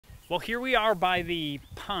Well, here we are by the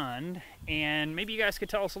pond, and maybe you guys could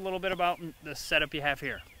tell us a little bit about the setup you have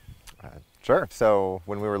here. Sure. So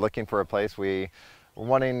when we were looking for a place, we were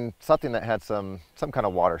wanting something that had some kind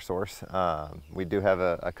of water source. We do have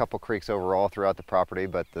a couple creeks overall throughout the property,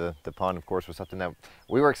 but the pond, of course, was something that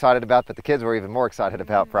we were excited about, but the kids were even more excited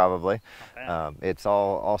about, probably. It's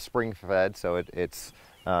all spring fed, so it's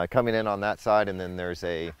coming in on that side, and then there's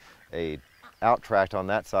a out tract on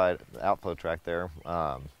that side, outflow tract there,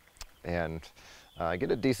 and get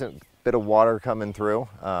a decent bit of water coming through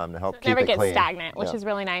to help keep it clean. Never gets stagnant, which is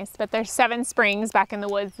really nice. But there's 7 springs back in the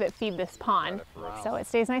woods that feed this pond, so it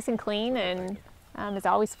stays nice and clean and is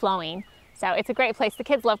always flowing. So it's a great place. The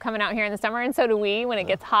kids love coming out here in the summer, and so do we. When it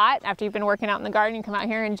gets hot, after you've been working out in the garden, you come out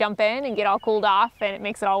here and jump in and get all cooled off, and it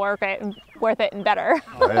makes it all worth it and better.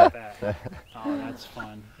 Oh, yeah. Oh, that's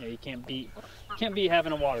fun. Yeah, you can't beat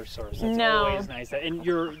having a water source. That's always nice. And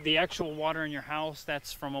the actual water in your house,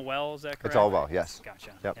 that's from a well, is that correct? It's all well, yes.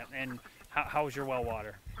 Gotcha. Yep. And how's your well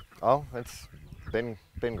water? Oh, it's been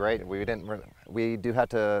great. We do have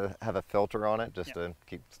to have a filter on it just to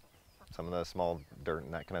keep some of the small dirt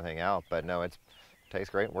and that kind of thing out. But no, it tastes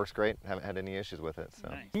great, works great. Haven't had any issues with it. So.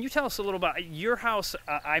 Nice. Can you tell us a little about your house?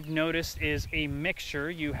 I've noticed is a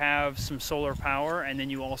mixture. You have some solar power, and then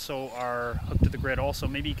you also are hooked to the grid. Also,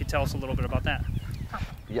 maybe you could tell us a little bit about that.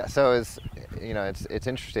 Yeah, so it's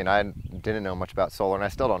interesting. I didn't know much about solar, and I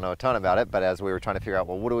still don't know a ton about it, but as we were trying to figure out,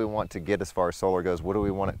 well, what do we want to get as far as solar goes? What do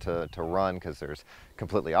we want it to run? Because there's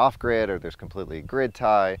completely off-grid or there's completely grid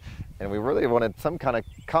tie, and we really wanted some kind of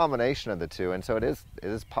combination of the two, and so it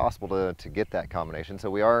is possible to get that combination. So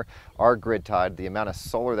we are grid tied. The amount of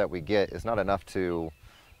solar that we get is not enough to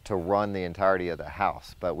run the entirety of the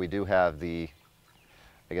house, but we do have the,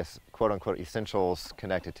 I guess, quote-unquote essentials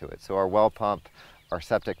connected to it. So our well pump, our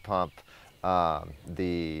septic pump,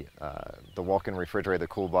 the walk-in refrigerator, the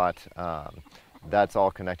CoolBot, that's all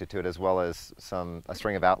connected to it, as well as a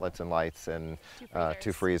string of outlets and lights and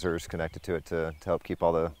 2 freezers connected to it to help keep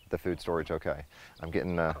all the food storage okay. I'm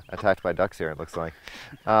getting attacked by ducks here, it looks like.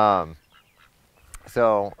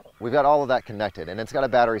 So we've got all of that connected, and it's got a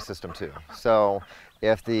battery system too. So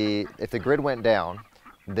if the grid went down,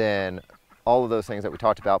 then all of those things that we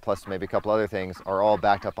talked about, plus maybe a couple other things, are all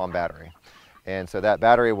backed up on battery. And so that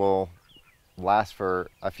battery will last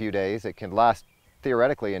for a few days. It can last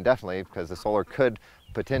theoretically indefinitely, because the solar could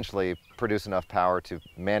potentially produce enough power to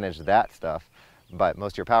manage that stuff. But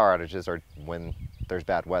most of your power outages are when there's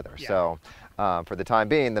bad weather. Yeah. So for the time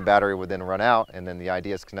being, the battery would then run out, and then the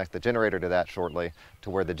idea is to connect the generator to that shortly,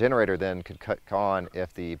 to where the generator then could cut on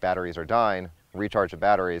if the batteries are dying, recharge the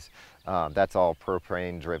batteries. That's all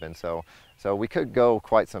propane driven. So we could go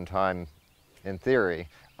quite some time in theory,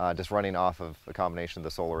 just running off of a combination of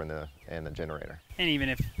the solar and the generator. And even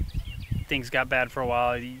if things got bad for a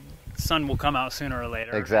while, the sun will come out sooner or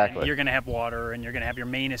later. Exactly. You're going to have water, and you're going to have your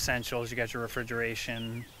main essentials. You got your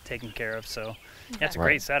refrigeration taken care of, so that's a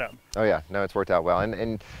great setup. Oh yeah, no, it's worked out well.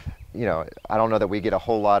 And you know, I don't know that we get a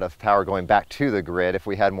whole lot of power going back to the grid. If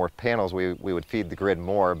we had more panels, we would feed the grid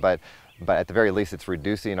more, but at the very least, it's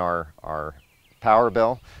reducing our power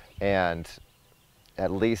bill. And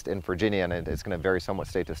at least in Virginia, and it's going to vary somewhat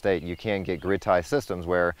state to state, you can get grid tie systems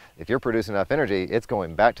where if you're producing enough energy, it's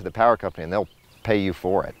going back to the power company and they'll pay you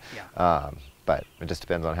for it. Yeah. But it just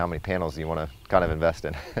depends on how many panels you want to kind of invest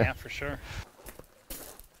in. Yeah, for sure.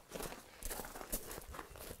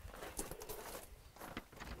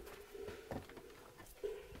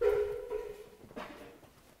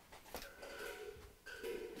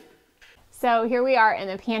 So here we are in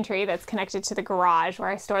the pantry that's connected to the garage where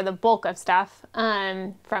I store the bulk of stuff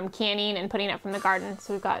from canning and putting it from the garden.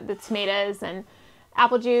 So we've got the tomatoes and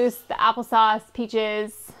apple juice, the applesauce,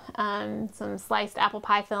 peaches, some sliced apple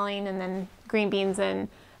pie filling, and then green beans and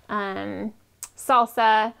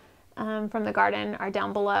salsa from the garden are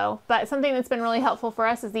down below. But something that's been really helpful for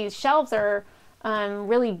us is these shelves are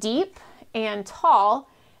really deep and tall,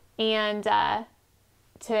 and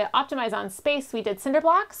to optimize on space, we did cinder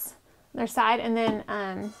blocks on their side and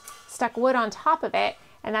then stuck wood on top of it,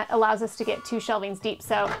 and that allows us to get 2 shelvings deep.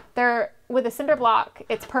 So they're, with a cinder block,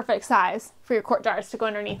 it's perfect size for your quart jars to go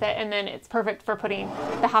underneath it, and then it's perfect for putting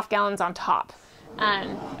the half gallons on top.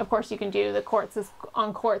 Of course, you can do the quarts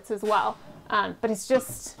on quarts as well, but it's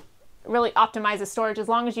just really optimizes storage as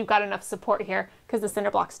long as you've got enough support here, because the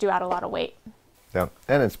cinder blocks do add a lot of weight. Yeah,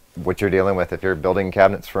 and it's what you're dealing with. If you're building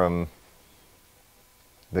cabinets from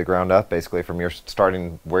the ground up, basically from your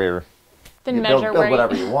starting where you're Then you measure build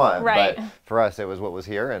whatever you want. Right. But for us, it was what was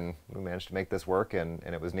here, and we managed to make this work, and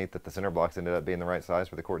it was neat that the cinder blocks ended up being the right size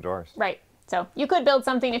for the quart jars. Right. So you could build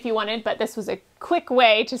something if you wanted, but this was a quick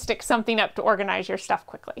way to stick something up to organize your stuff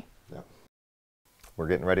quickly. we're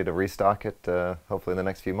getting ready to restock it hopefully in the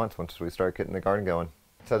next few months once we start getting the garden going.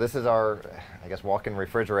 So this is our, I guess, walk-in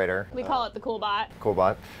refrigerator. We call it the CoolBot.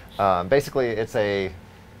 CoolBot. Basically, it's a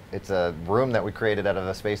room that we created out of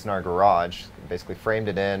a space in our garage. Basically framed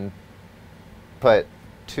it in, put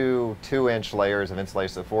two 2-inch layers of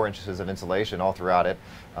insulation, so 4 inches of insulation all throughout it,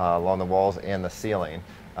 along the walls and the ceiling.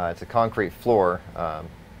 It's a concrete floor.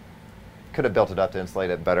 Could have built it up to insulate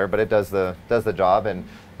it better, but it does the job.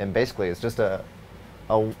 And basically, it's just a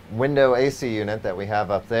window AC unit that we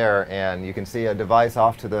have up there, and you can see a device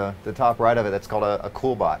off to the top right of it that's called a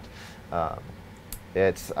CoolBot.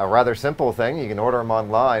 It's a rather simple thing. You can order them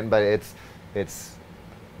online, but it's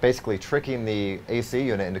basically tricking the AC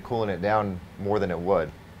unit into cooling it down more than it would.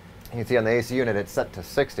 You can see on the AC unit it's set to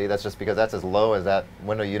 60. That's just because that's as low as that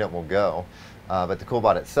window unit will go. But the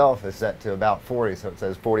CoolBot itself is set to about 40, so it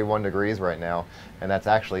says 41 degrees right now, and that's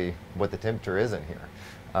actually what the temperature is in here.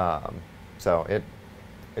 So it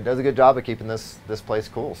does a good job of keeping this place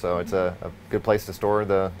cool. So it's a good place to store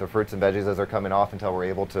the fruits and veggies as they're coming off until we're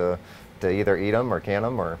able to either eat them or can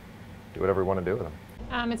them or do whatever we want to do with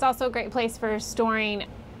them. It's also a great place for storing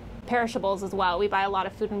perishables as well. We buy a lot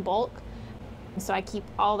of food in bulk, so I keep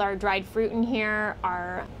all our dried fruit in here,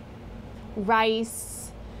 our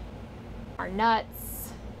rice, our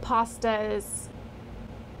nuts, pastas,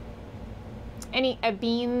 any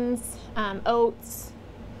beans, oats,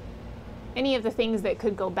 any of the things that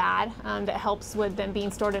could go bad, that helps with them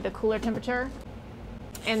being stored at a cooler temperature.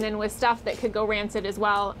 And then with stuff that could go rancid as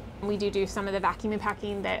well, we do some of the vacuum and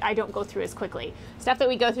packing that I don't go through as quickly. Stuff that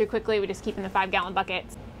we go through quickly, we just keep in the 5-gallon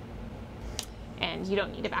buckets, and you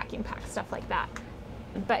don't need to vacuum pack stuff like that.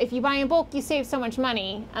 But if you buy in bulk, you save so much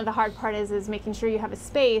money. And the hard part is making sure you have a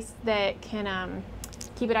space that can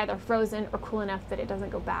keep it either frozen or cool enough that it doesn't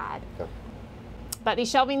go bad. Yep. But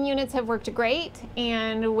these shelving units have worked great,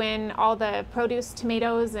 and when all the produce,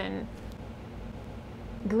 tomatoes, and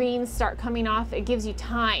greens start coming off, it gives you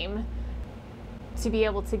time to be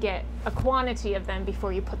able to get a quantity of them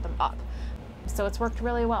before you put them up. So it's worked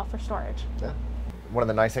really well for storage. Yeah. One of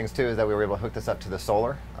the nice things too is that we were able to hook this up to the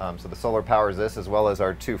solar. So the solar powers this as well as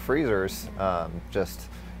our 2 freezers. Just,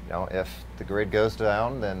 you know, if the grid goes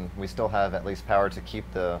down, then we still have at least power to keep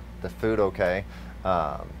the food okay.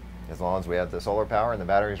 As long as we have the solar power and the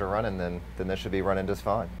batteries are running, then this should be running just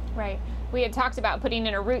fine. Right. We had talked about putting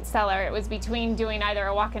in a root cellar. It was between doing either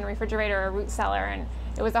a walk-in refrigerator or a root cellar, and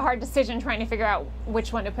it was a hard decision trying to figure out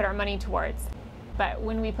which one to put our money towards. But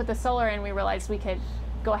when we put the solar in, we realized we could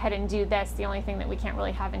go ahead and do this. The only thing that we can't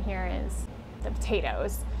really have in here is the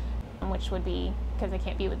potatoes, which would be because they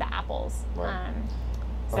can't be with the apples. Right.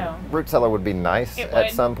 So root cellar would be nice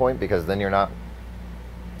at some point, because then you're not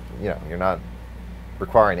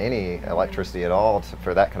requiring any electricity at all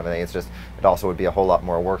for that kind of thing. It's just, it also would be a whole lot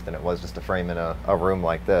more work than it was just to frame in a room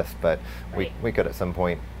like this. But right. we could at some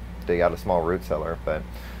point dig out a small root cellar, but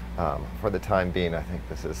for the time being, I think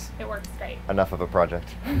this is it works great. Enough of a project.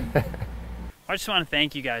 I just want to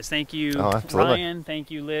thank you guys. Thank you, Ryan. Thank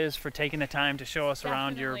you, Liz, for taking the time to show us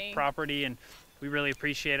around your property, and we really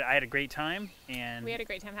appreciate it. I had a great time, and we had a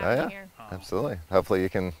great time having you here. Absolutely. Hopefully you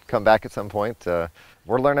can come back at some point.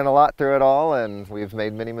 We're learning a lot through it all, and we've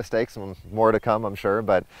made many mistakes, and more to come, I'm sure,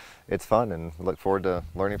 but it's fun, and look forward to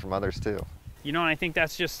learning from others too. You know, and I think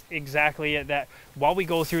that's just exactly it, that while we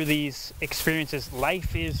go through these experiences,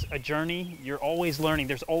 life is a journey. You're always learning.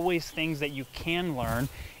 There's always things that you can learn,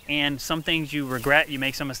 and some things you regret. You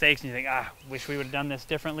make some mistakes and you think, wish we would have done this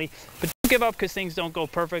differently. But don't give up because things don't go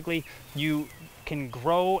perfectly. You can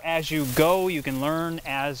grow as you go. You can learn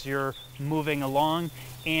as you're moving along.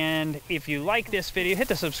 And if you like this video, hit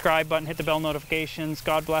the subscribe button, hit the bell notifications.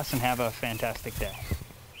 God bless and have a fantastic day.